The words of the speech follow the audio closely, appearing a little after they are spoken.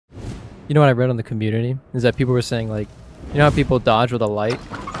You know what I read on the community is that people were saying like, you know how people dodge with a light,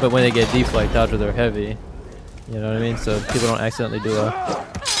 but when they get deflect, dodge with their heavy. You know what I mean? So people don't accidentally do a.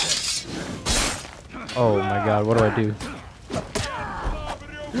 Oh my god, what do I do?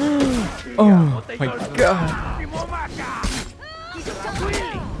 Oh my god.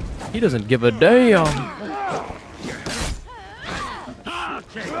 He doesn't give a damn. I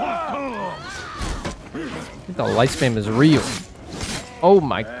think the light spam is real. Oh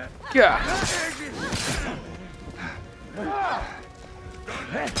my god.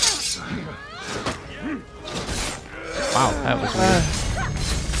 Wow, that was weird.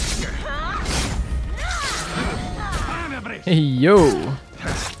 Hey yo.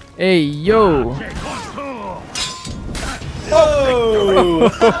 Hey yo. Oh!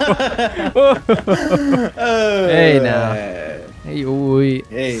 Hey now. Hey, oi.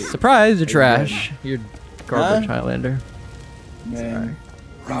 Hey. Surprise, you're trash. You're garbage Highlander. Man.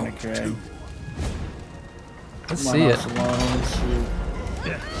 Round two. Let's see it.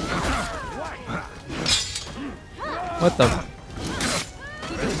 What the?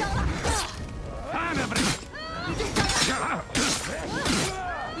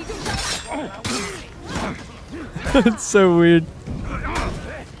 It's so weird.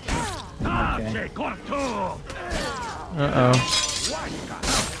 Okay. Uh-oh.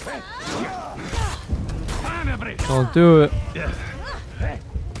 Don't do it.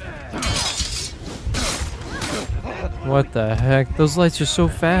 What the heck? Those lights are so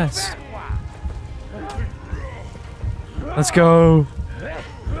fast. Let's go.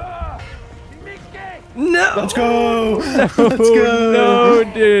 No! Let's go! Let's Oh, go! no,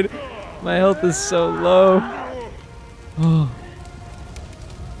 dude. My health is so low. Oh.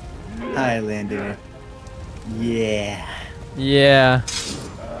 Highlander. Yeah. Yeah.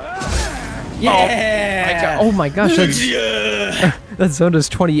 Yeah! Oh my gosh. Yeah! That zone does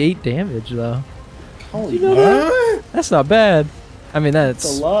 28 damage, though. Holy what? That's not bad. I mean, That's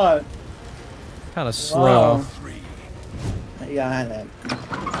that's a lot. kind of slow. Wow. Yeah, that.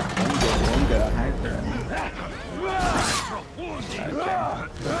 One go hyper.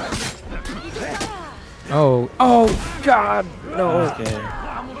 Oh. Oh, God. No. Okay.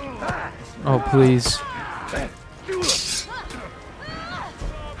 Oh, please.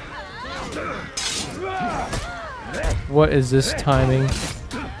 What is this timing?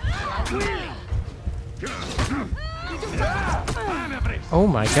 Oh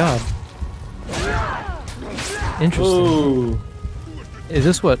my god. Interesting. Ooh. Is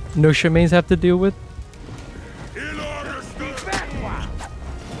this what no shemains have to deal with?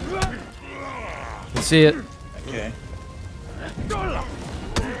 Let's see it. Okay.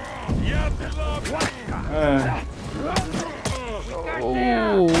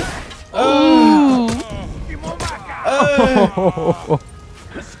 Oh.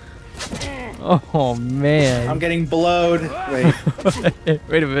 Oh man. I'm getting blowed. Wait.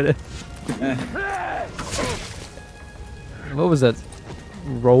 Wait a minute. What was that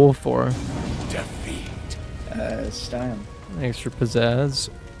roll for? Style. Extra pizzazz.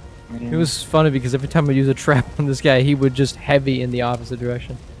 Yeah. It was funny because every time I use a trap on this guy, he would just heavy in the opposite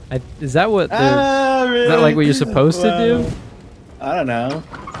direction. Is that what? Really? Is that like what you're supposed to do? I don't know.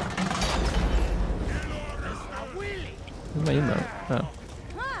 Where's my emote? Oh.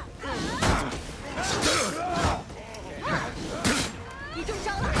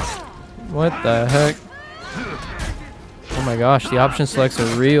 What the heck? Oh my gosh, the option selects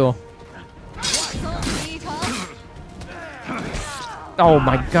are real. Oh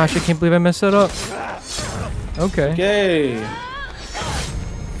my gosh, I can't believe I messed that up. Okay. Okay.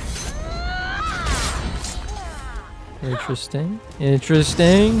 Interesting.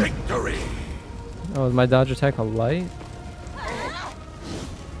 Interesting. Victory. Oh, is my dodge attack a light?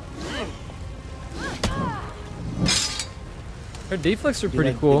 Her deflects are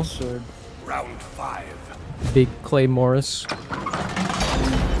pretty cool. Round 5. Big Clay Morris.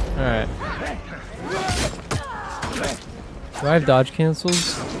 Alright. Do I have dodge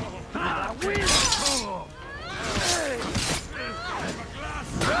cancels?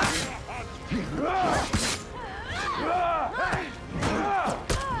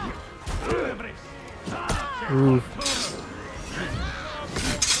 Ooh.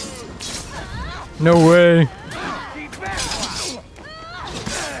 No way.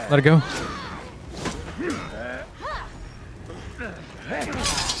 Let it go.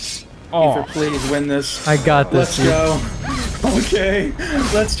 Oh, please win this. I got this. Let's go. Okay.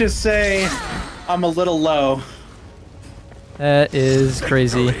 Let's just say I'm a little low. That is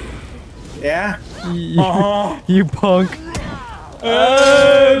crazy. Yeah? You punk.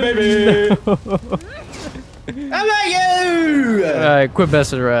 Hey, baby. No. How about you? Alright, quit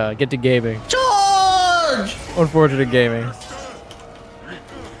messing around. Get to gaming. Charge! Unfortunate gaming.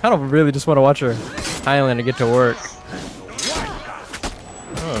 I don't really just want to watch her Highlander get to work.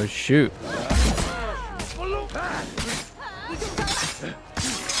 Oh shoot.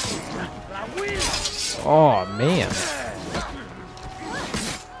 Oh man.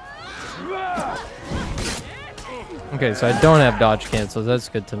 Okay, so I don't have dodge cancels. That's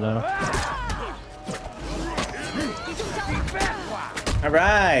good to know. All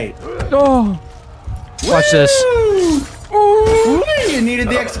right. Oh. Watch this. Ooh, you needed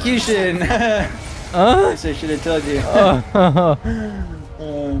the execution. Huh? I should have told you.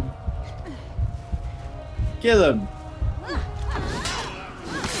 Kill him.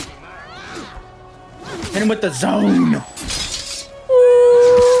 Hit him with the zone.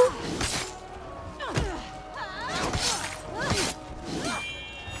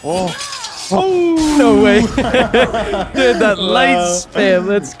 Oh. Oh, no way. Dude, that light spam.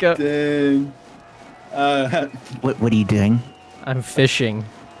 Let's go. Dang. What are you doing? I'm fishing.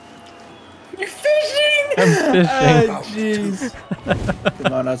 You're fishing? I'm fishing. Oh, jeez.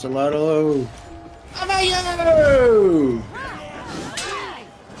 Come on, Ocelotto. How about you?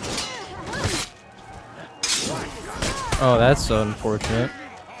 Oh, that's so unfortunate.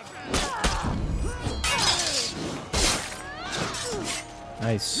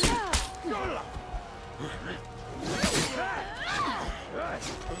 Nice.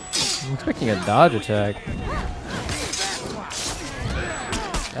 I'm expecting a dodge attack.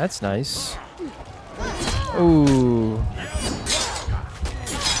 That's nice. Ooh.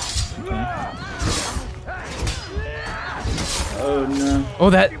 Oh no. Oh,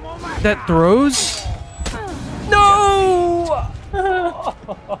 that throws? No!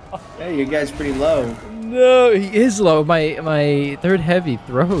 Hey, you guys pretty low. No, he is low. My third heavy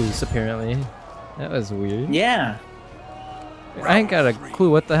throws apparently. That was weird. Yeah. I ain't got a clue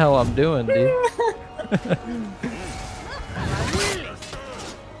what the hell I'm doing, dude.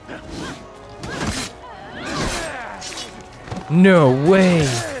 No way.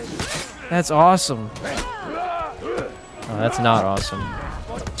 That's awesome. Oh, that's not awesome.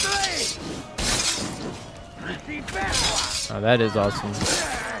 Oh, that is awesome.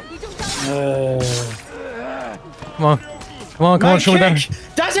 Come on. Come on, come on, show me that.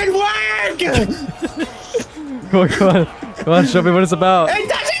 Doesn't work! Come on, come on. Come on, show me what it's about. It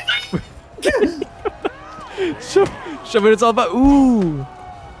doesn't work! Show me what it's all about. Ooh.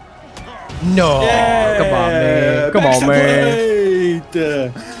 No. Yeah, Come on, man. Come on, man.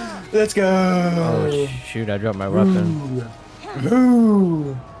 plate. Let's go. Oh, shoot. I dropped my weapon.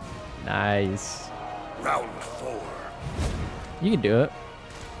 Ooh. Nice. Round 4. You can do it.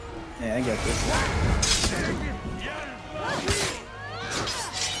 Yeah, I got this.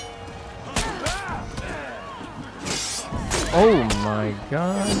 Oh, my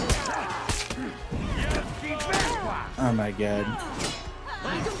God. Oh my god.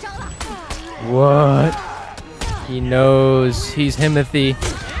 What? He knows. He's Himothy.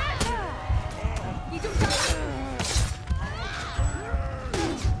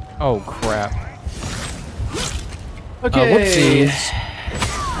 Oh, crap. Okay. Whoopsies.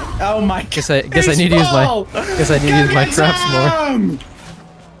 Oh my god. Guess I need to use my traps more. more.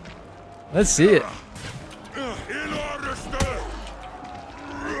 Let's see it.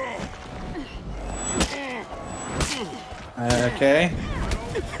 Okay.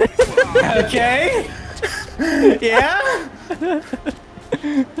 Okay. Yeah. I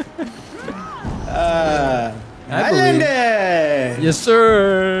believe. Highlander. Yes,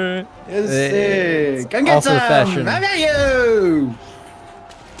 sir. Yes, sir. It's Come get also some. fashion. How about you?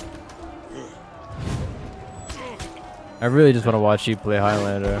 I really just want to watch you play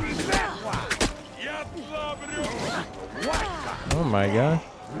Highlander. Oh my god.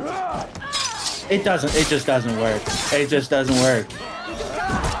 It doesn't. It just doesn't work. It just doesn't work.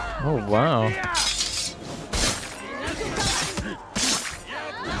 Oh wow.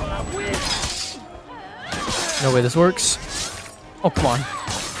 No way this works. Oh, come on.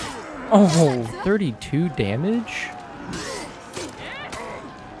 Oh, 32 damage?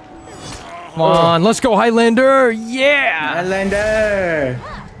 Come on, let's go, Highlander! Yeah! Highlander.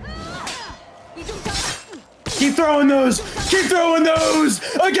 Keep throwing those. Keep throwing those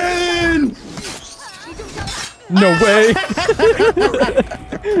again. No way!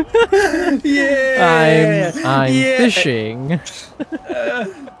 Yeah. I'm Yeah. fishing.